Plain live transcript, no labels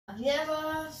Have you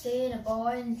ever seen a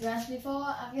boy in a dress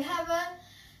before? If you haven't,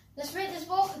 let's read this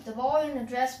book, The Boy in a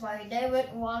Dress by David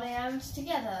Walliams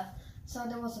together. So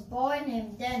there was a boy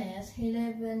named Dennis. He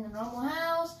lived in a normal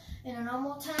house, in a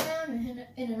normal town,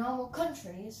 in a normal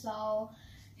country. So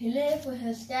he lived with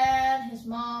his dad, his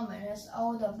mom, and his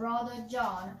older brother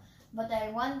John. But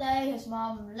then one day his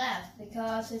mom left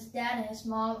because his dad and his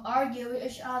mom argued with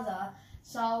each other.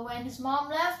 So when his mom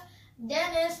left,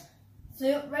 Dennis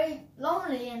felt very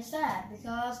lonely and sad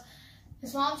because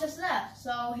his mom just left.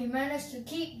 So he managed to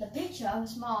keep the picture of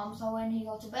his mom. So when he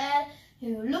goes to bed,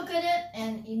 he will look at it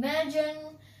and imagine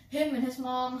him and his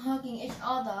mom hugging each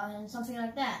other and something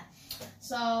like that.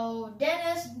 So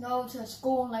Dennis goes to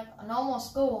school like a normal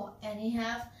school, and he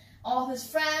have all his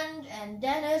friends, and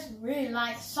Dennis really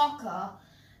likes soccer,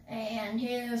 and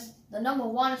he is the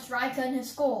 #1 striker in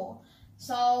his school.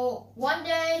 So one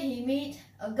day he meet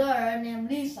a girl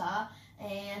named Lisa,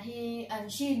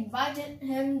 and she invited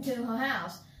him to her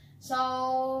house.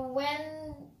 So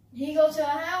when he goes to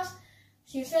her house,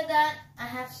 she said that I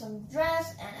have some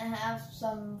dress and I have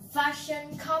some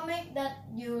fashion comic that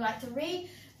you like to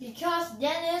read, because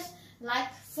Dennis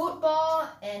liked football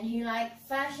and he liked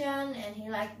fashion and he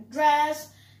liked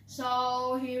dress.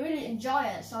 So he really enjoyed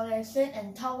it. So they sit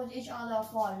and talk with each other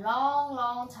for a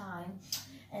long time.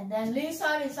 And then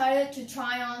Lisa decided to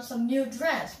try on some new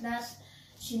dress that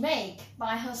she made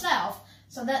by herself,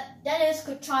 so that Dennis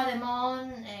could try them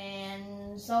on,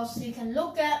 and so she can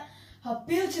look at her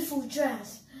beautiful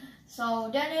dress. So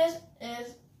Dennis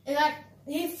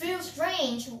he feels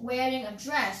strange wearing a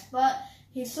dress, but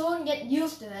he soon get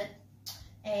used to it,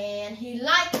 and he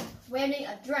liked wearing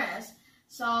a dress.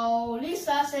 So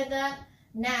Lisa said that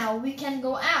now we can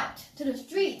go out to the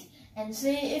street and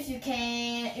see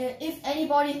if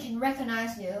anybody can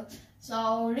recognize you.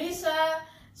 So Lisa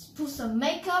put some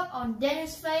makeup on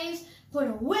Dennis' face, put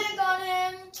a wig on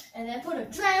him, and then put a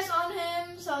dress on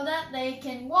him so that they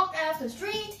can walk out the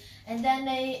street. And then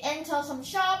they enter some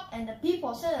shop, and the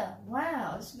people said,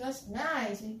 "Wow, this girl's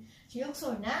nice. She looks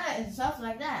so nice," and stuff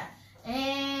like that.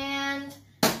 And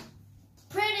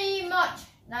pretty much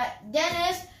like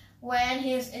Dennis, when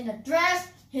he's in a dress,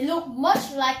 he looked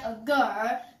much like a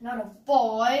girl, not a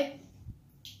boy.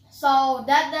 So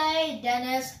that day,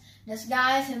 Dennis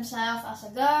disguised himself as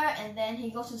a girl, and then he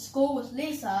goes to school with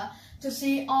Lisa to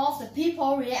see all of the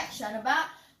people reaction about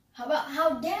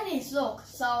how Dennis look.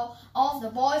 So all of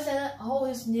the boys said, "Oh,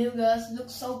 this new girl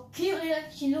looks so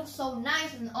cute, she looks so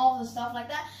nice," and all the stuff like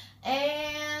that.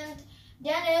 And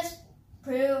Dennis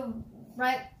felt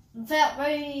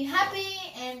very happy,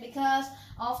 and because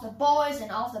all of the boys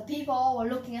and all of the people were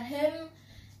looking at him.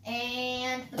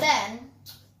 But then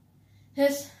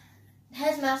his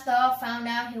headmaster found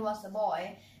out he was the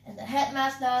boy, and the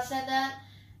headmaster said that,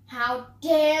 "How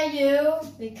dare you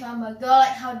become a girl?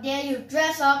 Like, how dare you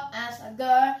dress up as a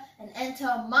girl and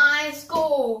enter my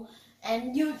school?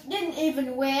 And you didn't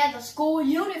even wear the school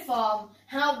uniform.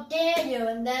 How dare you?"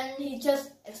 And then he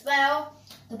just expelled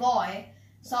the boy.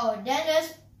 So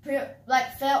Dennis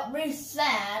felt really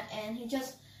sad, and he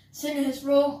just sit in his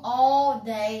room all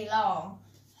day long.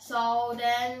 So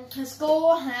then his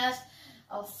school has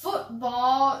a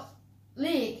football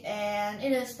league, and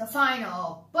it is the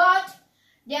final. But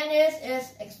Dennis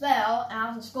is expelled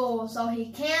out of school, so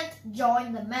he can't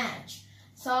join the match.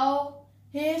 So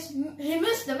he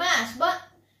missed the match, but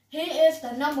he is the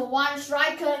 #1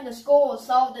 striker in the school,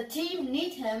 so the team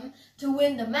need him to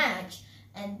win the match.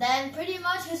 And then pretty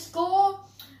much his school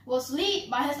was led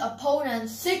by his opponent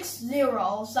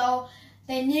 6-0. So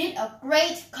they need a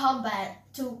great comeback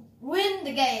to win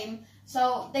the game.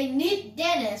 So they need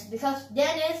Dennis, because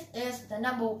Dennis is the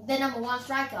 #1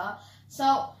 striker. So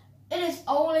it is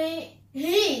only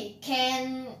he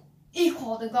can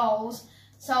equal the goals.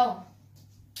 So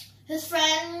his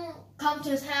friend come to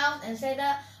his house and said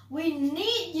that, "We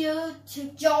need you to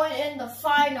join in the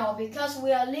final because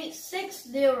we are lead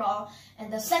 6-0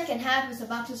 and the second half is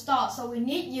about to start. So we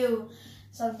need you."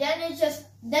 So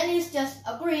Dennis just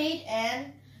agreed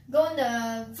and go on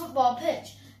the football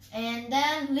pitch. And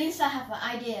then Lisa have an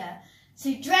idea.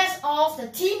 She dressed all the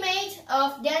teammates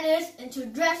of Dennis into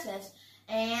dresses,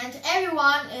 and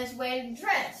everyone is wearing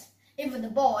dress, even the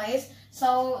boys.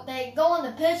 So they go on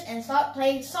the pitch and start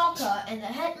playing soccer, and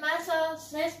the headmaster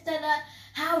says that,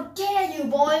 "How dare you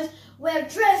boys wear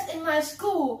dress in my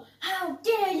school? How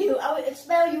dare you? I will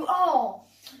expel you all."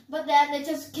 But then they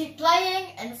just keep playing,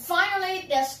 and finally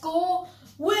their school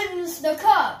wins the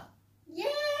cup.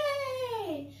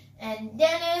 Yay! And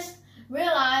Dennis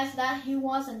realized that he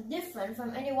wasn't different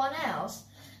from anyone else.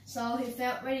 So he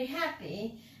felt really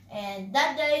happy. And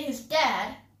that day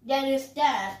Dennis'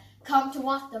 dad, come to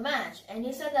watch the match, and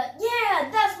he said that, yeah,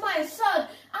 that's my son,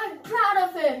 I'm proud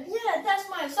of him, yeah, that's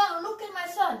my son, look at my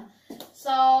son.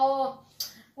 So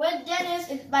when Dennis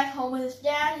is back home with his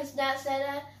dad said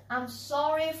that, I'm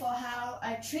sorry for how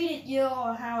I treated you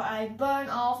or how I burned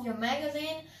off your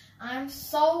magazine. I'm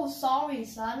so sorry,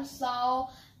 son. So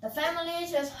the family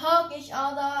just hugged each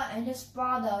other, and his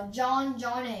brother John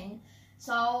joining.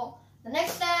 So the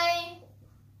next day,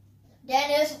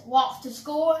 Dennis walked to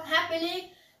school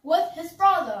happily with his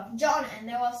brother John, and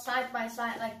they were side by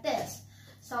side like this.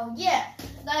 So yeah,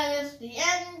 that is the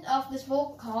end of this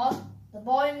book called The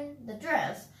Boy in the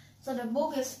Dress. So the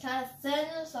book is kind of thin,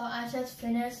 so I just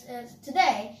finished it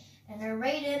today, and I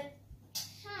rate it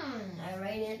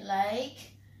like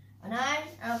a 9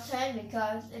 out of 10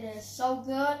 because it is so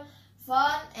good,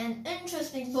 fun, and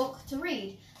interesting book to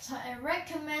read. So I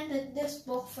recommended this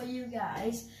book for you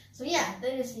guys. So yeah,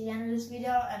 that is the end of this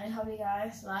video, and I hope you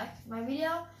guys liked my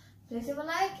video. Please leave a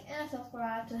like and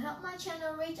subscribe to help my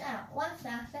channel reach out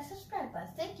 1,000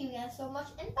 subscribers. Thank you guys so much,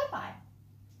 and bye bye.